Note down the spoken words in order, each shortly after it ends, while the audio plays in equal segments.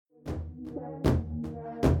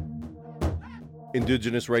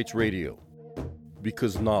Indigenous Rights Radio,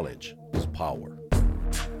 because knowledge is power.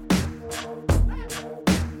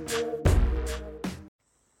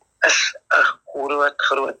 Is 'n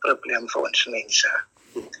groot probleem vir ons mense.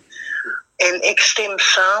 En ek stem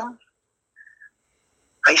saam,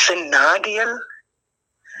 hy's 'n nadeel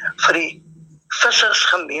vir die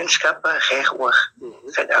vissersgemeenskappe regoor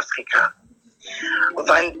Suid-Afrika.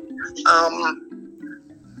 Want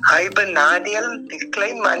hy benadeel die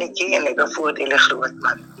klein mannetjie en hy bevoordeel die groot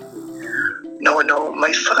man. Nou,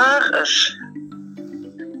 my vraag is,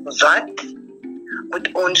 wat moet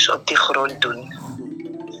ons op die grond doen?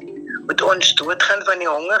 Moet ons doodgaan van die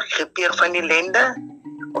honger, krepeer van die ellende,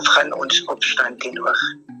 of gaan ons opstaan teenoor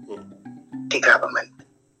die government?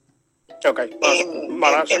 Okay,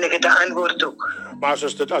 en ek het 'n antwoord ook. Maar as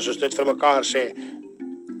ons dit vir mekaar sê,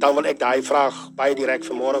 dan wil ek daai vraag baie direk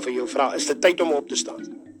vanmôre vir jou vra. Is dit tyd om op te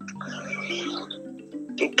staan?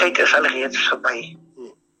 Die tyd is al reeds verby.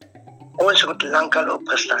 Ons moet lankal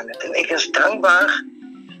opgestaan het. En ek is dankbaar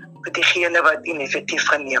vir diegene wat initiatief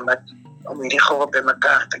geneem het om hierdie groep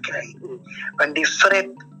bymekaar te kry. Want die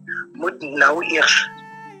vrede moet nou eers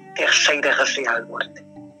tersyde gestel word.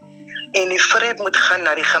 En die vrede moet gaan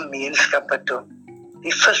na die gemeenskappe toe.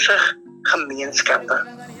 Die vissergemeenskappe.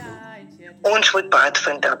 Ons moet baat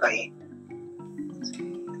vind daarbij.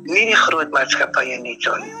 Nie die groot maatskappye nie,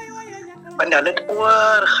 John. Want hulle het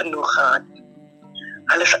oor genoeg gehad.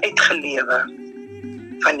 Hulle is uitgelewe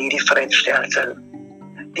van hierdie vredestelsel.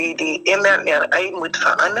 Die MRI moet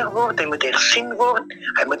verander word, hy moet hersien word,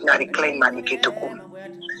 hy moet na die klein mannetjie toe kom.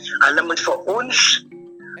 Hulle moet vir ons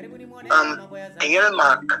deel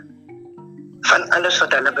maak van alles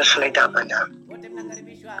wat hulle besluit daarbinne.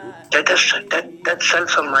 Dit sal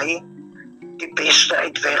vir my die beste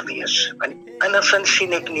uitweg wees. Want andersins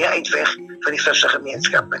sien ek nie uitweg vir die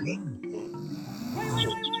vissergemeenskappe nie.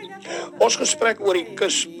 Ons gesprek oor die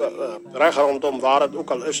kus reg rondom waar dit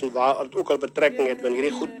ook al is en waar dit ook al betrekking het, want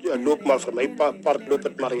hierdie goed loop maar vir my part loop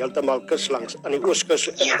dit maar heeltemal kus langs aan die ooskus.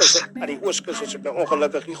 Aan die ooskus is ek nou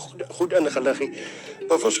ongelukkig nie goed ingelig nie.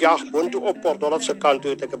 Maar ons jag boontoe op Port Dollar se kant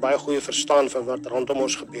toe het ek 'n baie goeie verstaan van wat rondom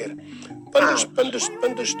ons gebeur.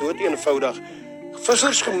 Punt is dood eenvoudig.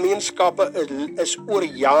 Vissersgemeenskappe is oor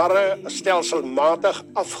jare stelselmatig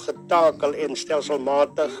afgetakel en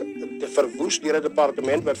stelselmatig verwoes deur 'n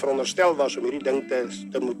departement wat veronderstel was om hierdie ding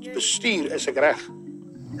te moet bestuur, is ek reg?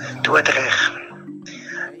 Doodreg.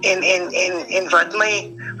 En wat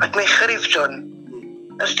my grief, John,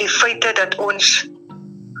 is die feite dat ons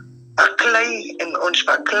baklei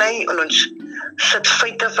en ons sit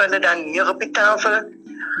feite vir hulle dan neer op die tafel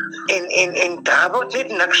en daar word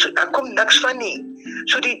net niks, daar kom niks van nie.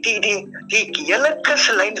 So die hele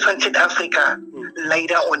kuslyn van Suid-Afrika lei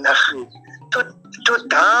daaronder. Tot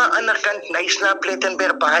daar aan die kant Knysna,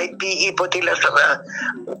 Plettenberg, Baai, PE, Port Elizabeth,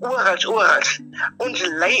 oral. Ons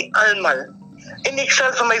lei almal. En ek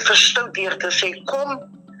sal vir my verstout deur te sê, kom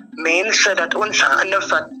mense dat ons hande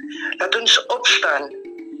vat, dat ons opstaan.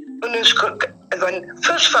 En ons want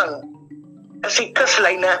visvang is die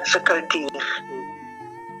kuslyne se kultuur.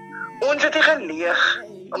 Ons het nie geleer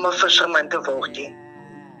om 'n visserman te word nie.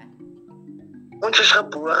 Ons is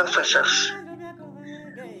gebore vissers.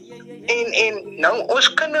 En nou ons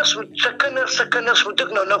se kinders moet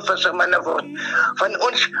ook nou vissermanne word. Want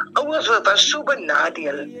ons ouers was so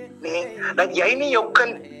benadeel, nee, dat jy nie jou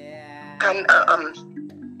kind kan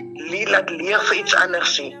laat leer vir iets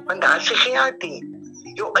anders nie. Want daar is geen geld nie.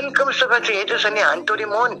 Jou inkomste wat jy het is in die hand tot die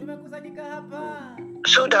mond.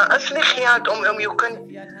 So daar is nie geld om jou kind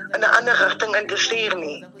in 'n ander rigting in te stuur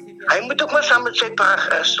nie. Hy moet ook maar saam met sy pa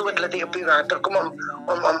stoot laat hy op die water kom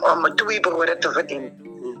om 2 brode te verdien.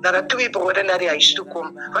 Dat er 2 brode na die huis toe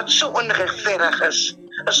kom, wat so onregverdig is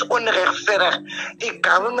onregverdig. Die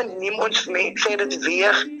government neem ons sê dit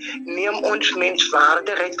weer, neem ons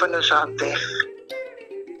menswaardigheid van ons hand weg.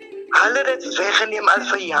 Hulle het dit weggeneem al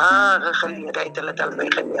vir jare gelede, het hulle dit al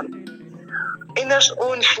weggeneem. En as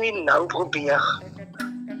ons nie nou probeer,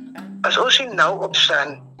 as ons nie nou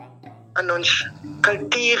opstaan, en ons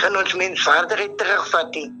kultuur en ons menswaardigheid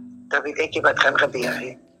terugvat nie, dan weet ek nie wat gaan gebeur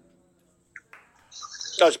nie.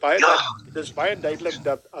 Dit is baie duidelik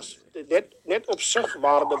dat as net op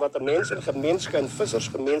sigwaarde wat 'n mens in gemeenskappe en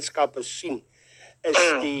vissersgemeenskappe sien, is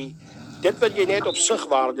dit wat jy net op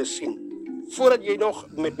sigwaarde sien. Voordat jy nog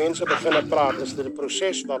met mense begin praat, is dit 'n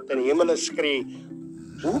proses wat in hemele skree.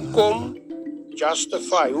 Hoekom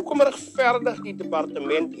regverdig die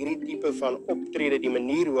departement hierdie tipe van optrede, die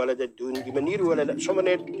manier hoe hulle dit doen, die manier hoe hulle sommer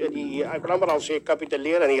net ek wil maar al sê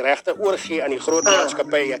kapituleer en die regte oorgee aan die groot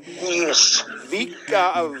maatskappye. Yes.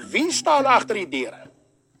 Wie staan agter die deure?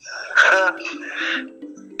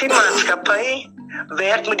 Die maatskappy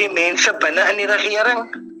werk met die mense binne in die regering.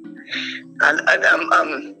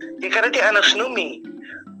 Jy kan dit nie anders noem nie.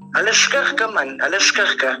 Hulle skurke man, hulle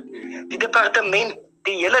skurke. Die departement,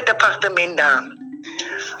 die hele departement daar,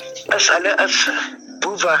 hulle is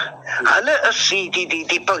boewe. Hulle is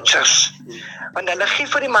die poachers. Want hulle gee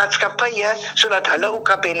vir die maatskappye sodat hulle ook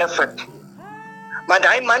kan benefit. Maar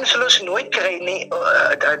die man sal ons nooit kry nie,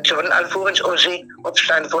 John, alvorens ons nie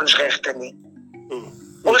opstaan vir ons regte nie.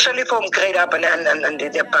 Ons sal nie vir hom kry daar binne in die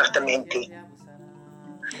departement nie.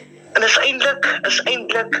 En is eintlik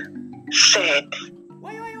sad.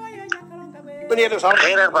 Meneer, dis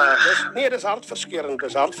hartverskeurend.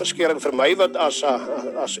 Dis hartverskeurend vir my wat as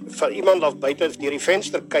vir iemand af buite deur die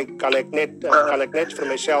venster kyk, kan ek net vir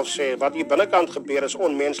myself sê wat hier binnekant gebeur is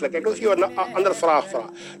onmenslik. Ek wil vir jou 'n ander vraag vra.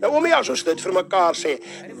 Nou om as ons dit vir mekaar sê,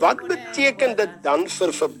 wat beteken dit dan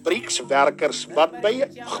vir fabriekswerkers wat by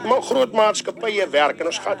groot maatskappye werk? En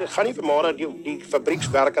ons gaan nie vanmôre die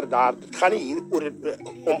fabriekswerker daar, dit gaan nie hier oor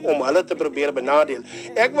om hulle te probeer benadeel.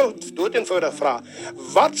 Ek wil doodeenvoudig vra,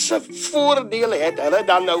 wat se voordeel het hulle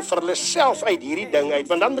dan nou vir hulle self uit hierdie ding uit,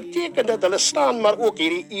 want dan beteken dit hulle staan maar ook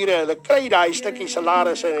hierdie ure, hulle kry daai stukkie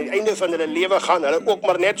salaris en aan die einde van hulle lewe gaan hulle ook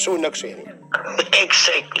maar net so niks hê nie.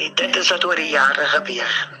 Exactly, dit is wat oor die jare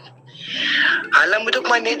gebeur. Hulle moet ook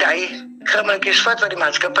maar net hy krummeltjies vat wat die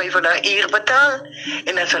maatskappy vir hulle uur betaal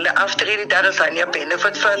en as hulle aftree, daar is nie 'n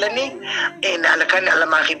benefit vir hulle nie en hulle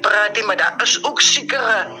mag nie praat nie, maar daar is ook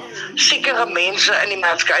sekere mense in die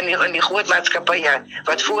maatskappy, in die groot maatskappye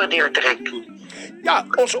wat voordeel trek. Ja,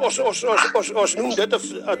 ons noem dit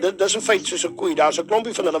dis 'n feit soos 'n koei. Daar's 'n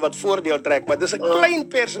klompie van hulle wat voordeel trek, maar dis 'n klein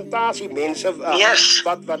persentasie mense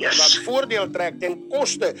wat voordeel trek ten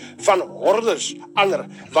koste van hordes ander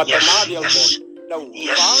wat benadeel word. Nou,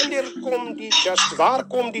 waar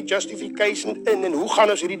kom die justification in en hoe gaan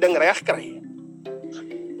ons hierdie ding regkry?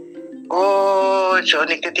 John,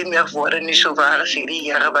 ek het nie meer woorde nie, so waar is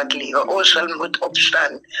hierdie Here wat lewe. Ons sal moet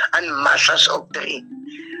opstaan en massas optree.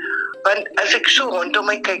 Want as ek so rondom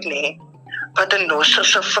my kyk, nee, wat 'n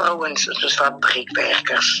Nosterse vrouens, soos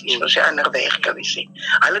fabriekwerkers, soos die ander werkers,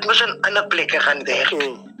 hulle het mos in ander plekke gaan werk.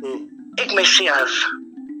 Ek myself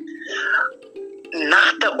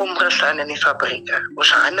nagte omgestaan in die fabrieke.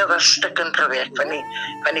 Ons hande was stikkend gewerk van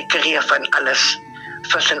die kreef van alles,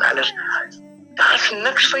 vis en alles. Daar is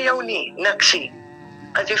niks vir jou nie, niksie.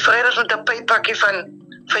 As jy vrydag met 'n pyppakkie van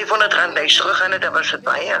R500 huis teruggaan, dan was dit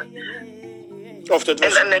baie. Of dit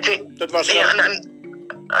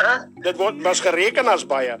was gereken as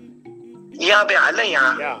baie. Ja, by hulle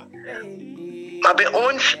ja. Ja. Maar by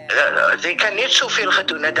ons, jy kan niet zoveel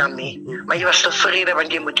gedoen het daarmee. Maar je was tevreden,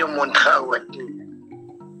 want je moet je mond houden.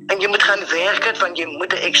 En je moet gaan werken, want je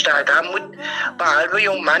moet er extra. Daar moet, behalve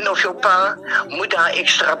je man of je pa, moet daar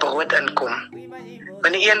extra brood in komen.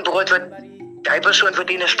 Want die een brood wat die persoon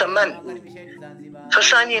verdient is de man.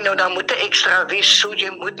 Verstaan je nou, dan moet er extra wees. So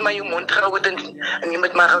je moet maar je mond houden en je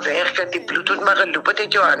moet maar gaan werken. Die bloed moet maar gelopen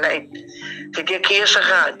uit je hand uit. Dit je keuze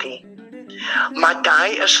gehad he. Maar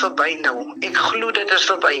daai is verby nou. Ek glo dit is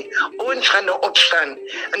verby. Ons gaan nou opstaan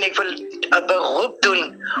en ek wil 'n beroep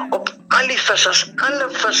doen op alle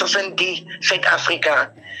vissers in die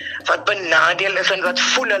Suid-Afrika wat benadeel is en wat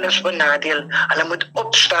voel hulle is benadeel. Hulle moet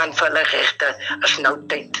opstaan vir hulle regte. Is nou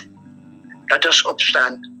tyd. Dat ons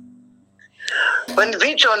opstaan. Want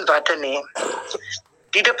weet John wat nee?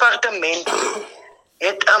 Die departement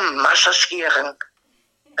het 'n massaskering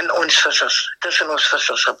in ons vissers, tussen ons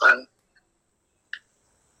vissers gebring.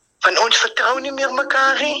 Van ons vertrou nie meer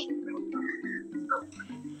mekaar nie.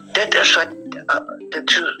 Dit is wat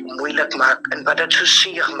dit so moeilik maak en wat dit so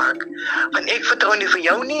seer maak. Want ek vertrou nie vir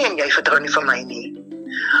jou nie en jy vertrou nie vir my nie.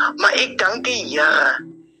 Maar ek dank die Here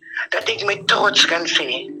dat ek met trots kan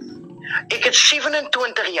sê. Ek het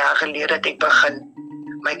 27 jaar gelede dat ek begin,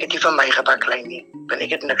 maar ek het nie van my gebaklei nie. Want ek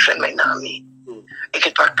het niks in my naam nie. Ek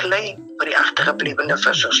het baklei vir die agtergeblewene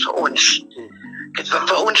vissers vir ons. Ek het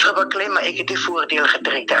vir ons gebaklei, maar ek het die voordeel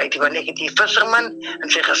getrek uit, want ek het die visserman en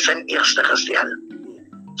sy gesin eerste gestel.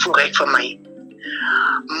 Voor ek vir my.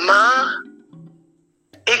 Maar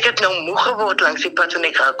ek het nou moe geword langs die pad en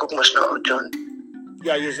ek raak ook mos nou oud, John.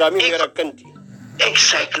 Ja, jy is daarmee weer 'n kind.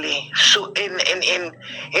 Exactly. So en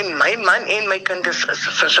my man en my kind is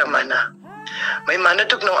vissermanne. My man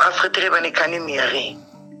het ook nou afgetree, want ek kan nie meer hê.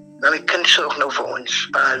 Maar my kind sorg nou vir ons,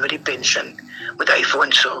 behalwe die pensioen, moet hy vir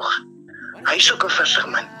ons sorg. Hy is ook 'n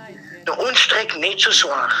visserman. Nou ons trek net so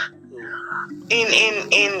swaar. En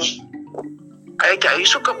hy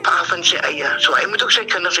is ook 'n pa van sy eie. So hy moet ook sy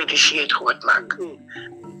kinders uit die see uit groot maak.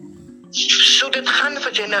 So dit gaan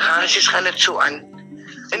vir generasies gaan dit so aan.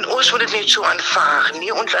 En ons moet dit net so aanvaar.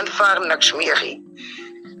 Nie ons aanvaar niks meer nie.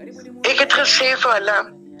 Ek het gesê vir hulle,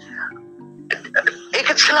 ek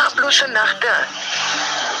het slaaplose nagte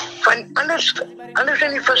van alles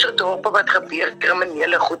in die visserdorpe wat gebeur,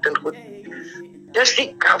 kriminele goed en goed. Dis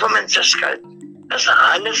die government se skuld. Dis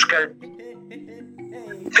hulle skuld.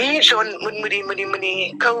 Wie so moet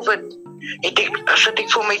die COVID, as ek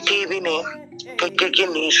voor my TV nie, kyk jy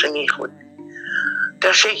nie so nie goed.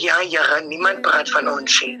 Dan sê ek, ja, niemand praat van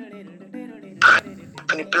ons nie. Praat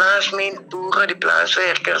van die plaasmense, boere, die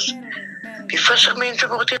plaaswerkers. Die vissermense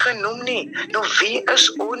word nie genoem nie. Nou wie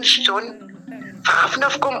is ons, John?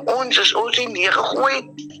 Vanaf kom ons, is ons nie neergegooi.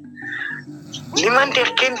 Niemand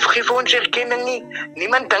geef ons erkenning nie.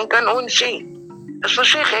 Niemand dink aan ons nie. Dis vir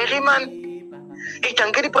sy Harry man. Ek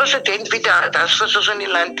dink die president weet dat vissers in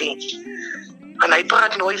die land nie. En hy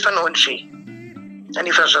praat nooit van ons nie. En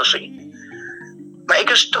die vissers nie. Maar ek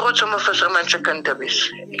is trots om 'n visserman se kind te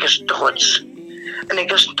wees. Ek is trots. En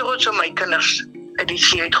ek is trots om my kinders uit die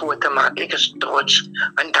see uit groot te maak. Ek is trots.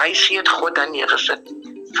 Want hy see het God daar neergesit.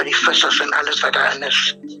 Vir die vissers en alles wat daarin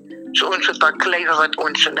is. So ons het paar kleiwe wat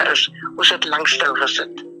ons in is. Ons het lang stil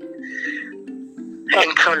gesit.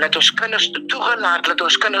 En kan laat ons kinders toegelaat, laat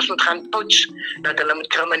ons kinders moet gaan poets, dat hulle met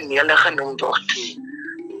kriminele genoem word.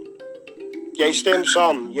 Jy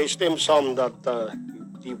stem saam dat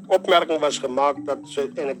die opmerking was gemaak dat,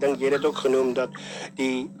 en ek dink jy het dit ook genoem, dat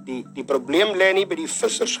die probleem lê nie by die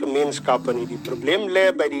vissersgemeenskappe nie. Die probleem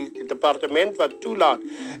lê by die departement wat toelaat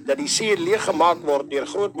dat die see leeggemaak word deur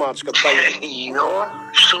groot maatskappye. Ja,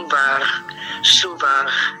 so waar.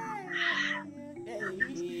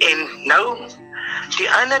 En nou, die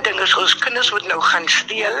ander ding is, ons kinders moet nou gaan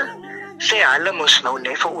steel, sê hulle moes nou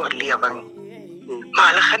net vir oorlewing. Maar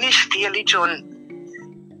hulle gaan nie steel nie, John.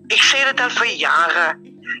 Ek sê dit al vir jare,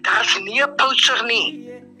 daar is nie 'n poacher nie.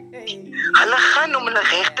 Hulle gaan om hulle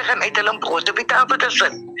regte gaan uit hulle brood op die tafel te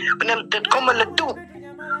sit. En dit kom hulle toe.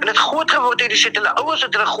 En het groot geword, die sit hulle ouers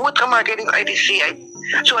het hulle groot gemaak uit die see uit.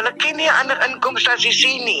 So hulle ken nie 'n ander inkomste as die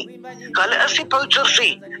see nie. Hulle is nie poachers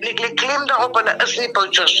nie. En ek lê klem daarop, hulle is nie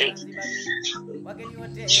poachers nie.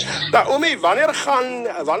 Nou, Omi, wanneer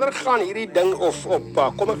gaan hierdie ding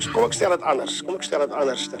kom ek stel dit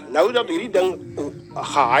anders. Nou dat hierdie ding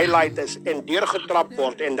gehighlight is en deurgetrap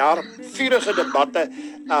word en daar vurige debatte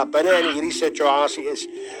binne in hierdie situasie is,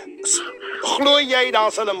 glo jy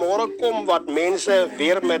daar sal 'n môre kom wat mense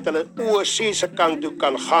weer met hulle oë see se kant toe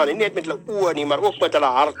kan gaan, nie net met hulle oë nie, maar ook met hulle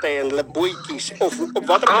harte en hulle bootjies of op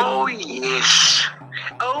watter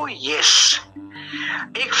Oh yes.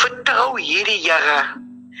 Ek vertrou hierdie Here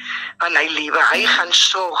aan hy liewe. Hy gaan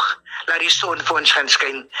sorg dat die son vir ons gaan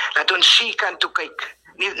skyn. Laat ons see kant toe kyk,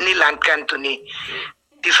 nie landkant toe nie.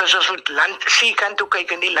 Die vissers moet see kant toe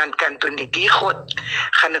kyk en nie landkant toe nie. Die God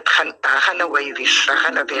daar gaan 'n wy wees, daar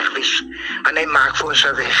gaan 'n weg wees. En hy maak vir ons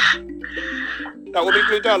 'n weg. Nou, Omi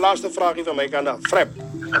Klute, 'n laaste vraagie van my kant af. Frep.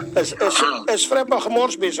 Is Frep 'n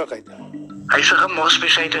gemorsbesigheid? Hy's 'n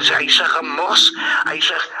gemorsbesigheid, hy's 'n gemors.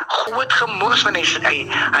 Hy's 'n groot gemors, want hy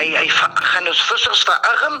gaan ons vissers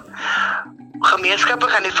verarm. Gemeenskappe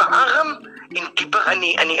gaan hy verarm en dieper in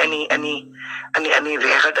die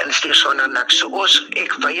wêreld instuur sonder niks. So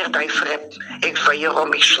ek weier daai Frep. Ek weier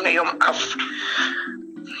hom, ek sny hom af.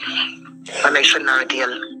 Want hy's 'n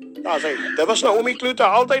nadeel. Dit was Naomi Klute,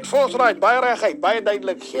 altyd forthright, baie reguit, baie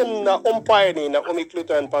duidelik, geen ompaai nie. Naomi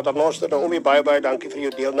Klute in Paternoster. Naomi, baie dankie vir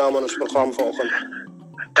jou deelname aan ons program vanoggend.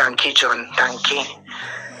 Dankie John, dankie.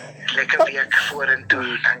 Lekker werk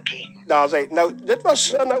vorentoe, dankie. Nou, dit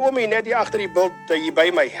was Naomi net hier agter die bult hier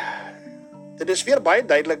by my. Dit is weer baie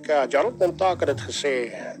duidelik, Gerald Montaak het dit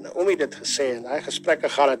gesê, Naomi het dit gesê, en daai gesprekke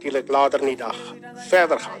gaan natuurlik later in die dag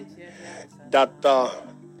verder gaan, dat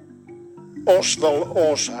ons wil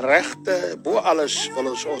ons regte, bo alles wil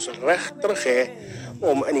ons reg terug hê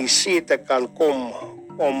om in die see te kan kom,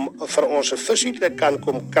 om vir ons 'n visie te kan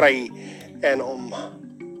kom kry en om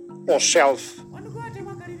onsself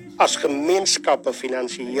as gemeenskappe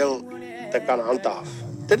finansiëel te kan handhaaf.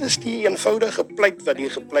 Dit is die eenvoudige pleit wat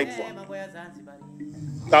hier gepleit word.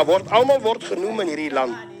 Almal word genoem in hierdie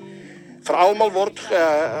land. Van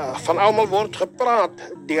almal word gepraat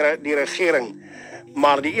deur die regering.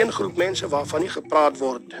 Maar die een groep mense waarvan nie gepraat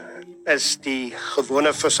word, is die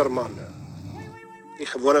gewone visserman. Die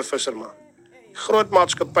gewone visserman. Groot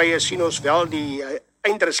maatskappye sien ons wel die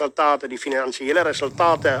eindresultate, die finansiële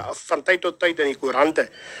resultate van tyd tot tyd in die koerante,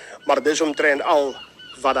 maar dis omtrent al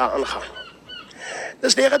wat daar aangaan.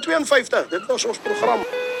 Dis 9:52, dit was ons program.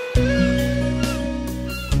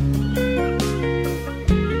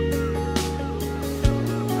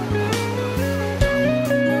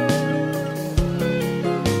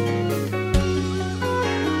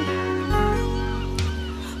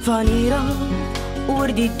 Van hier af oor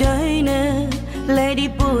die duine lê die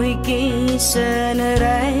bootjies in 'n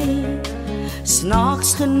ry.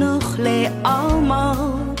 Snaaks genoeg lê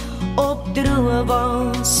almal op droë wal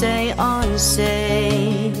sy aan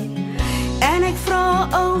sy. En ek vra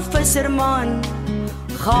ou visserman,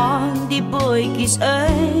 gaan die bootjies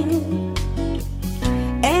uit?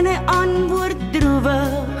 En hy antwoord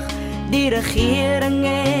droewig, die regering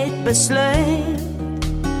het besluit,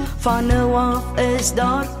 van nou af is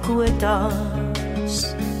daar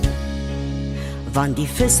quotas. Want die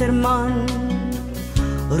visserman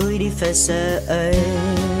roei die visse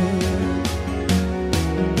uit.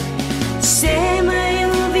 Sê my,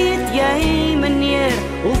 hoe weet jy meneer,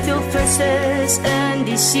 hoeveel visse is in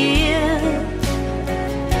die see?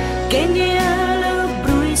 Ken jy hulle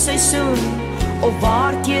broeiseisoen, of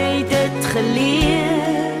waar het jy dit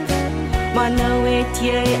geleer? Maar nou het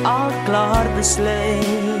jy al klaar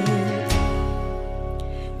besluit.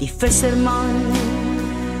 Die visserman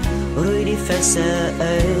roei die visse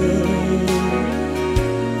uit.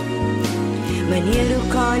 Meneer, hoe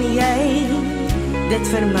kan jy dit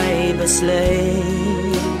vir my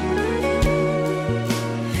besluit?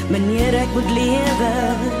 Meneer, ek moet lewe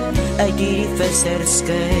uit die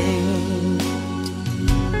visserskyn.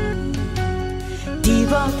 Die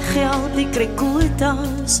wat geld, die kry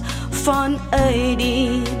quotas vanuit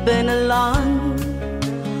die binneland.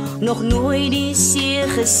 Nog nooit die see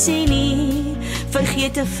gesien nie,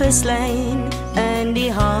 vergeet 'n vislyn in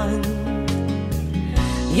die hand.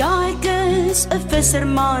 Ja, ek is 'n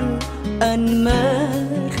visserman in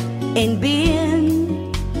murg en been,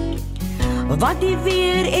 wat die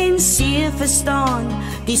weer en see verstaan,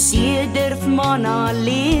 die see durf man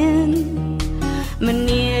alleen.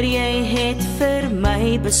 Meneer, jy het vir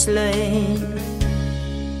my besluit.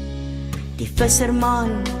 Die visserman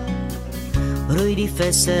roei die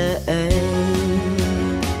visse uit.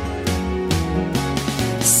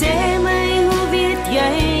 Sê my, hoe weet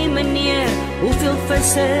jy meneer, hoeveel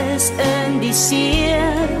visse is in die see?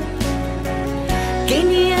 Ken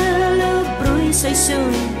jy hulle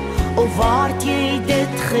broeiseisoen, of waar het jy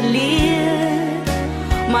dit geleer?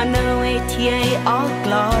 Maar nou het jy al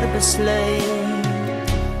klaar besluit.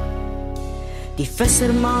 Die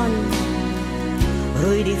visserman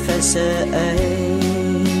roei die visse uit.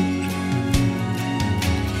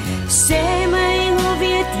 Sê my, hoe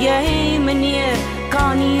weet jy meneer,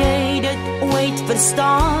 kan jy dit ooit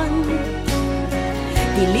verstaan?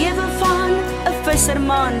 Die lewe van 'n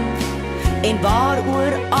visserman en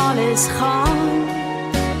waaroor alles gaan.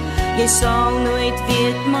 Jy sal nooit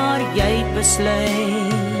weet, maar jy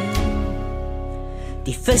besluit.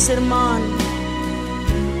 Die visserman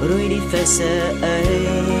roei die visse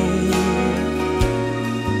uit.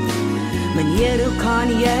 Meneer, hoe kan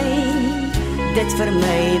jy dit vir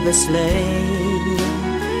my besluit?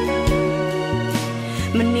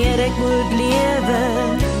 Meneer, ek moet lewe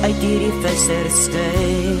uit hierdie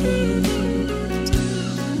visserskyn.